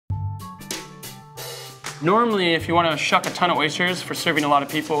Normally, if you want to shuck a ton of oysters for serving a lot of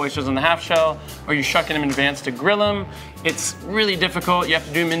people, oysters on the half shell, or you're shucking them in advance to grill them, it's really difficult. You have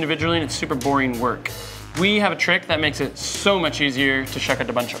to do them individually and it's super boring work. We have a trick that makes it so much easier to shuck out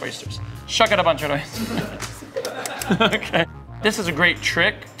a bunch of oysters. Shuck out a bunch of oysters. Okay. This is a great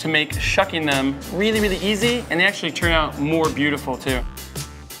trick to make shucking them really, really easy, and they actually turn out more beautiful too.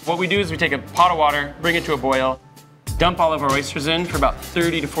 What we do is we take a pot of water, bring it to a boil, dump all of our oysters in for about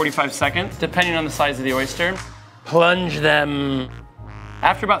 30 to 45 seconds, depending on the size of the oyster. Plunge them.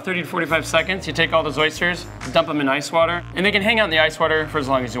 After about 30 to 45 seconds, you take all those oysters, dump them in ice water, and they can hang out in the ice water for as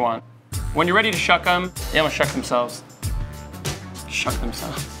long as you want. When you're ready to shuck them, they almost shuck themselves. Shuck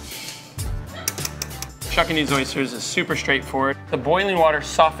themselves. Shucking these oysters is super straightforward. The boiling water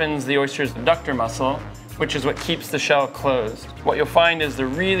softens the oyster's adductor muscle, which is what keeps the shell closed. What you'll find is they're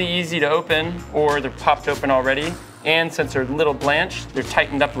really easy to open, or they're popped open already. And since they're a little blanched, they're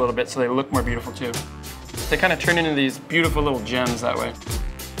tightened up a little bit so they look more beautiful too. They kind of turn into these beautiful little gems that way.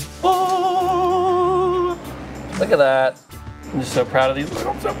 Oh, look at that. I'm just so proud of these.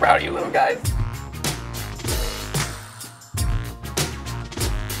 I'm so proud of you little guys.